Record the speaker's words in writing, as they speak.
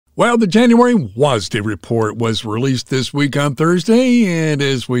Well, the January WASDE report was released this week on Thursday, and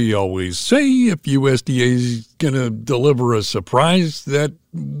as we always say, if USDA is going to deliver a surprise, that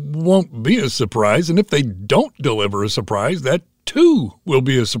won't be a surprise, and if they don't deliver a surprise, that too will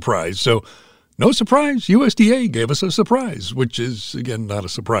be a surprise. So, no surprise, USDA gave us a surprise, which is, again, not a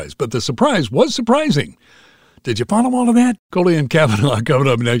surprise, but the surprise was surprising. Did you follow all of that? Coley and Kavanaugh coming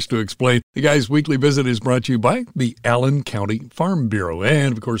up next to explain. The Guy's Weekly Visit is brought to you by the Allen County Farm Bureau.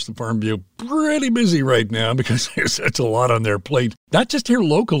 And, of course, the Farm Bureau pretty busy right now because there's such a lot on their plate. Not just here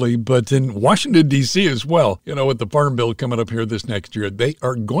locally, but in Washington, D.C. as well. You know, with the Farm Bill coming up here this next year, they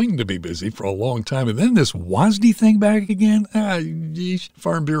are going to be busy for a long time. And then this WASDE thing back again? Geez,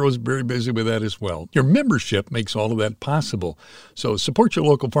 Farm Bureau is very busy with that as well. Your membership makes all of that possible. So support your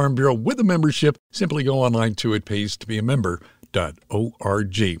local Farm Bureau with a membership. Simply go online to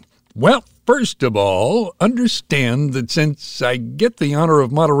itpaystobeamember.org. Well, first of all, understand that since I get the honor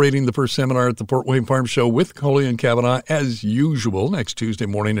of moderating the first seminar at the Fort Wayne Farm Show with Coley and Kavanaugh, as usual, next Tuesday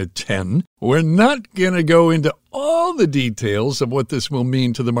morning at 10, we're not going to go into all the details of what this will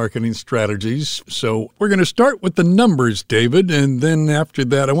mean to the marketing strategies. So we're going to start with the numbers, David, and then after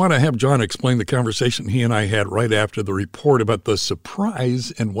that, I want to have John explain the conversation he and I had right after the report about the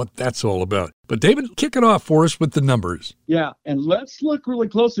surprise and what that's all about. But David, kick it off for us with the numbers. Yeah, and let's look really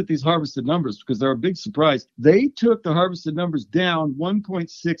close at these harvested numbers because they're a big surprise. They took the harvested numbers down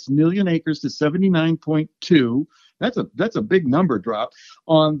 1.6 million acres to 79.2. That's a big number drop.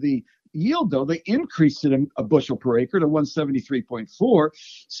 On the yield, though, they increased it a bushel per acre to 173.4.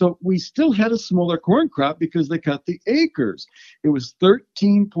 So we still had a smaller corn crop because they cut the acres. It was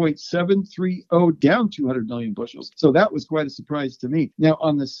 13.730, down 200 million bushels. So that was quite a surprise to me. Now,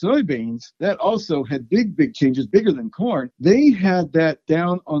 on the soybeans, that also had big changes, bigger than corn. They had that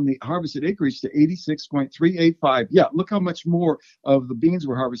down on the harvested acreage to 86.385. Yeah, look how much more of the beans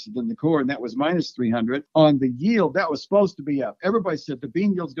were harvested than the corn. That was minus 300. On the yield, that was supposed to be up. Everybody said the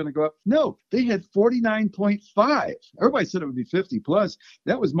bean yield's going to go up. No, they had 49.5. Everybody said it would be 50 plus.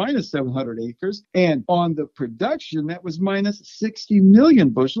 That was minus 700 acres. And on the production, that was minus 60 million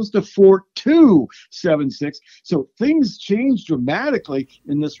bushels to 4276. So things changed dramatically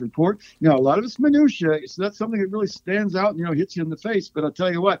in this report. Now, a lot of it's minutia. So that's something that really stands out and, hits you in the face. But I'll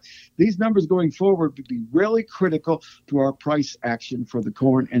tell you what, these numbers going forward would be really critical to our price action for the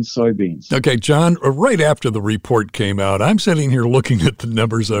corn and soybeans. Okay, John, right after the report came out, I'm sitting here looking at the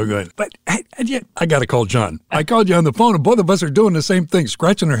numbers. I'm going, but yet I got to call John. I called you on the phone, and both of us are doing the same thing,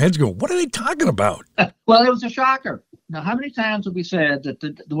 scratching our heads going, what are they talking about? Well, it was a shocker. Now, how many times have we said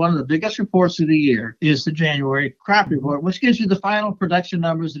that one of the biggest reports of the year is the January crop report, which gives you the final production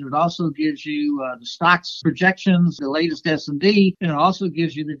numbers, and it also gives you the stocks projections, the latest S&D, and it also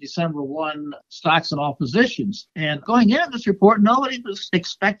gives you the December 1 stocks in all positions. And going into this report, nobody was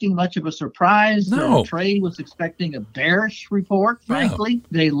expecting much of a surprise. No. The trade was expecting a bearish report, frankly. No.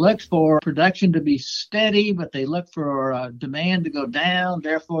 They looked for production to be steady, but they looked for demand to go down,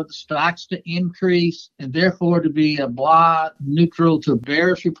 therefore the stocks to increase, and therefore to be a neutral to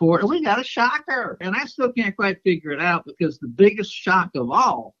bearish report, and we got a shocker. And I still can't quite figure it out because the biggest shock of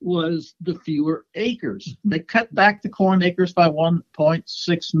all was the fewer acres. They cut back the corn acres by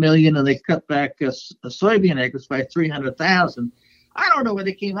 1.6 million, and they cut back soybean acres by 300,000. I don't know where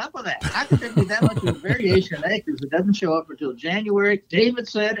they came up with that. How could there be that much of a variation in acres? It doesn't show up until January. David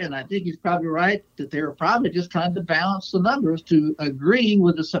said, and I think he's probably right, that they were probably just trying to balance the numbers to agree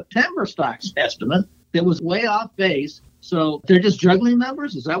with the September stocks estimate that was way off base. So they're just juggling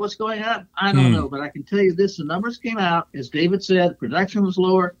numbers? Is that what's going on? I don't know, but I can tell you this. The numbers came out. As David said, production was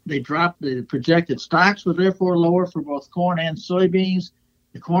lower. They dropped the projected stocks were therefore lower for both corn and soybeans.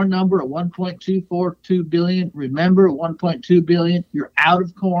 The corn number at 1.242 billion. Remember, 1.2 billion, you're out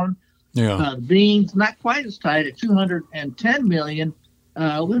of corn. Yeah. Beans, not quite as tight at 210 million.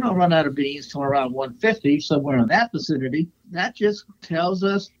 We don't run out of beans till around 150, somewhere in that vicinity. That just tells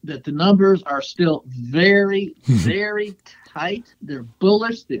us that the numbers are still very, very tight. They're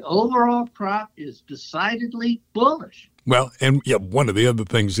bullish. The overall crop is decidedly bullish. Well, and yeah, one of the other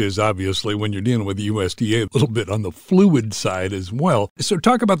things is obviously when you're dealing with the USDA, a little bit on the fluid side as well. So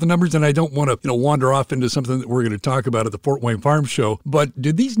talk about the numbers, and I don't want to wander off into something that we're going to talk about at the Fort Wayne Farm Show, but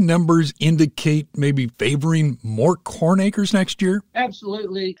do these numbers indicate maybe favoring more corn acres next year?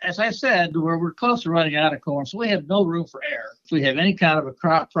 Absolutely. As I said, we're close to running out of corn, so we have no room for error. If we have any kind of a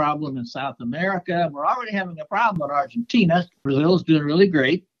crop problem in South America, we're already having a problem in Argentina. Brazil's doing really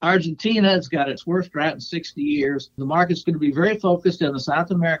great. Argentina has got its worst drought in 60 years. The market's going to be very focused on the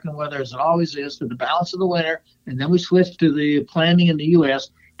South American weather, as it always is, for the balance of the winter. And then we switch to the planting in the U.S.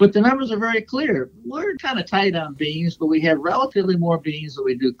 But the numbers are very clear. We're kind of tight on beans, but we have relatively more beans than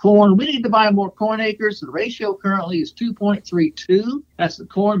we do corn. We need to buy more corn acres. The ratio currently is 2.32. That's the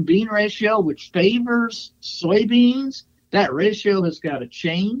corn-bean ratio, which favors soybeans. That ratio has got to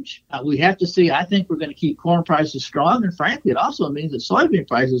change. We have to see. I think we're going to keep corn prices strong. And frankly, it also means that soybean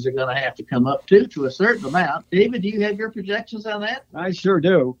prices are going to have to come up, too, to a certain amount. David, do you have your projections on that? I sure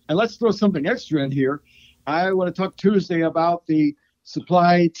do. And let's throw something extra in here. I want to talk Tuesday about the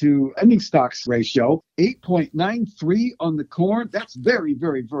supply to ending stocks ratio, 8.93 on the corn. That's very,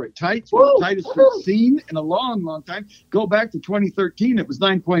 very, very tight. It's the tightest we've seen in a long, long time. Go back to 2013, it was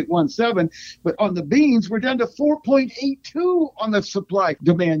 9.17. But on the beans, we're down to 4.82 on the supply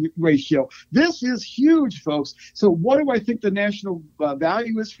demand ratio. This is huge, folks. So what do I think the national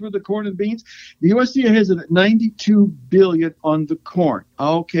value is for the corn and beans? The USDA has it at 92 billion on the corn.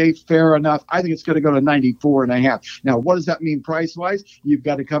 Okay, fair enough. I think it's going to go to 94.5. Now, what does that mean price-wise? You've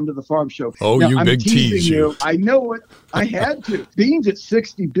got to come to the farm show. Oh, now, you I'm big tease you. I know it. I had to. Beans at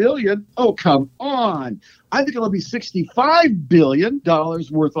 60 billion. Oh, come on. I think it'll be $65 billion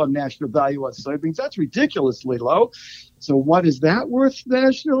worth on national value on soybeans. That's ridiculously low. So what is that worth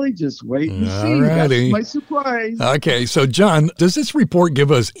nationally? Just wait and see. Alrighty. That's my surprise. Okay, so John, does this report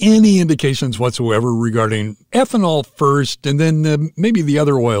give us any indications whatsoever regarding ethanol first and then maybe the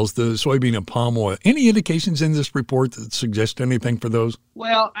other oils, the soybean and palm oil? Any indications in this report that suggest anything for those?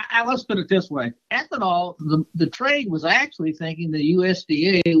 Well, let's put it this way. Ethanol, the trade was actually thinking the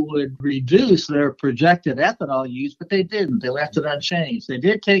USDA would reduce their projected ethanol use, but they didn't. They left it unchanged. They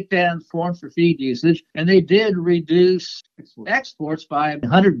did take down corn for feed usage, and they did reduce exports by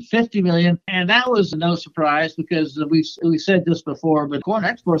 150 million. And that was no surprise because we said this before, but corn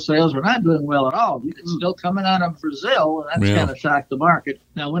export sales are not doing well at all. It's still coming out of Brazil, and that's kind of shocked the market.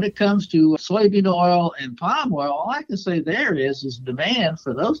 Now, when it comes to soybean oil and palm oil, all I can say there is demand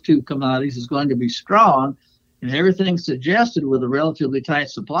for those two commodities is going to be strong. And everything suggested with the relatively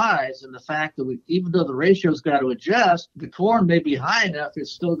tight supplies and the fact that even though the ratio's got to adjust, the corn may be high enough,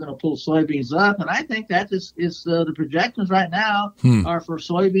 it's still going to pull soybeans up. And I think that is the projections right now are for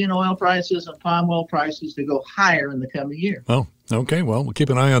soybean oil prices and palm oil prices to go higher in the coming year. Oh, okay. Well, we'll keep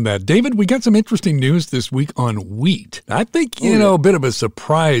an eye on that. David, we got some interesting news this week on wheat. I think, a bit of a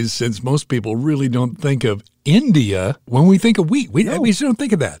surprise since most people really don't think of India when we think of wheat. We just don't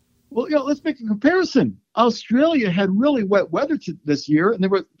think of that. Well, let's make a comparison. Australia had really wet weather this year, and they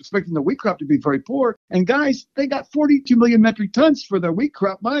were expecting the wheat crop to be very poor. And guys, they got 42 million metric tons for their wheat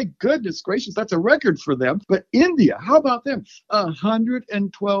crop. My goodness gracious, that's a record for them. But India, how about them?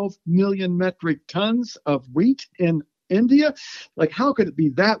 112 million metric tons of wheat in India. Like, how could it be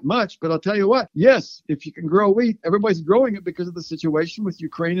that much? But I'll tell you what, yes, if you can grow wheat, everybody's growing it because of the situation with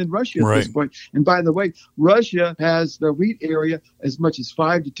Ukraine and Russia at this point. And by the way, Russia has their wheat area as much as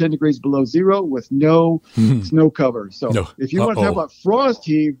 5 to 10 degrees below zero with no snow cover. So if you want to talk about frost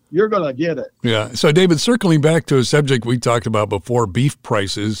heave, you're going to get it. Yeah. So David, circling back to a subject we talked about before, beef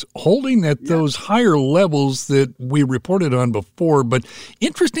prices holding at those higher levels that we reported on before. But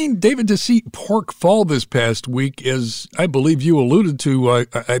interesting, David, to see pork fall this past week as I believe you alluded to,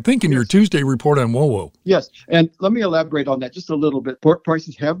 I think, in your Tuesday report on WOWO. Yes, and let me elaborate on that just a little bit. Pork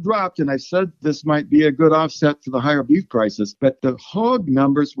prices have dropped, and I said this might be a good offset for the higher beef prices, but the hog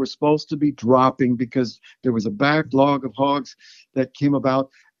numbers were supposed to be dropping because there was a backlog of hogs that came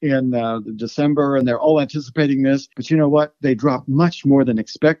about in December, and they're all anticipating this. But you know what? They dropped much more than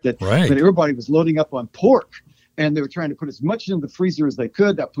expected. Right. But everybody was loading up on pork. And they were trying to put as much in the freezer as they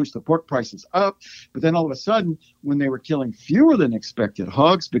could. That pushed the pork prices up. But then all of a sudden, when they were killing fewer than expected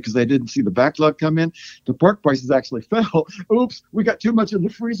hogs because they didn't see the backlog come in, the pork prices actually fell. Oops, we got too much in the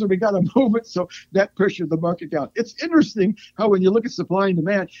freezer. We got to move it. So that pressured the market down. It's interesting how when you look at supply and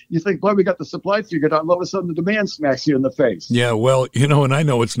demand, you think, boy, we got the supply figured out. And all of a sudden, the demand smacks you in the face. Yeah, well, and I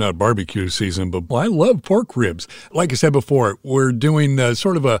know it's not barbecue season, but I love pork ribs. Like I said before, we're doing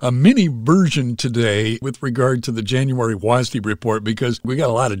sort of a mini version today with regard to the January WASDE report because we got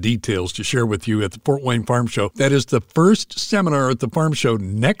a lot of details to share with you at the Fort Wayne Farm Show. That is the first seminar at the Farm Show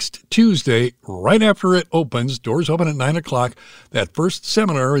next Tuesday, right after it opens. Doors open at 9 o'clock. That first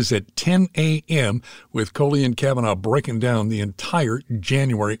seminar is at 10 a.m. with Coley and Kavanaugh breaking down the entire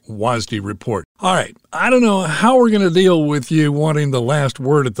January WASDE report. All right, I don't know how we're going to deal with you wanting the last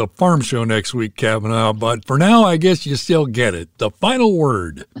word at the Farm Show next week, Kavanaugh, but for now, I guess you still get it. The final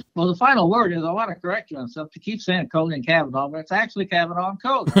word. Well, the final word is I want to correct you on something. To keep saying Coley and Kavanaugh, but it's actually Kavanaugh and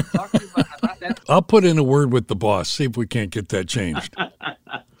Coley. Talk to you about that. I'll put in a word with the boss, see if we can't get that changed.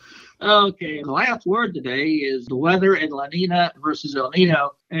 Okay, the last word today is the weather and La Nina versus El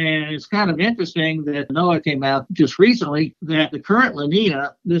Nino. And it's kind of interesting that NOAA came out just recently that the current La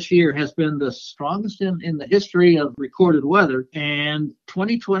Nina this year has been the strongest in the history of recorded weather. And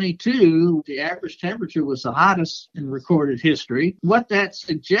 2022, the average temperature was the hottest in recorded history. What that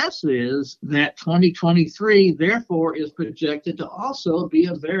suggests is that 2023, therefore, is projected to also be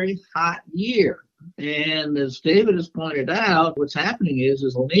a very hot year. And as David has pointed out, what's happening is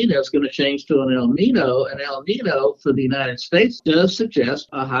La Nina is going to change to an El Nino, and El Nino for the United States does suggest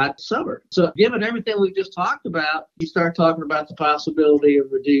a hot summer. So given everything we just talked about, you start talking about the possibility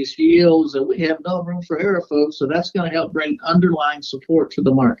of reduced yields, and we have no room for error, folks. So that's going to help bring underlying support to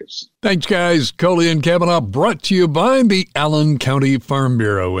the markets. Thanks, guys. Coley and Kavanaugh brought to you by the Allen County Farm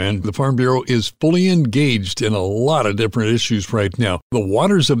Bureau. And the Farm Bureau is fully engaged in a lot of different issues right now. The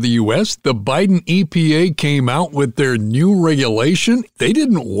waters of the U.S., the Biden EPA came out with their new regulation. They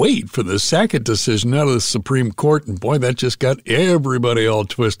didn't wait for the Sackett decision out of the Supreme Court, and boy, that just got everybody all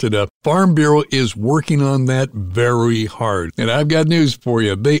twisted up. Farm Bureau is working on that very hard. And I've got news for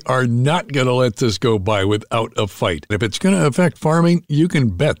you. They are not going to let this go by without a fight. If it's going to affect farming, you can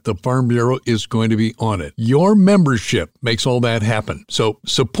bet the Farm Bureau is going to be on it. Your membership makes all that happen. So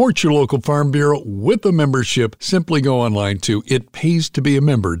support your local Farm Bureau with a membership. Simply go online to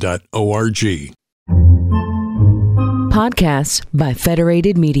itpaystobeamember.org. Podcasts by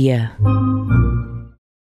Federated Media.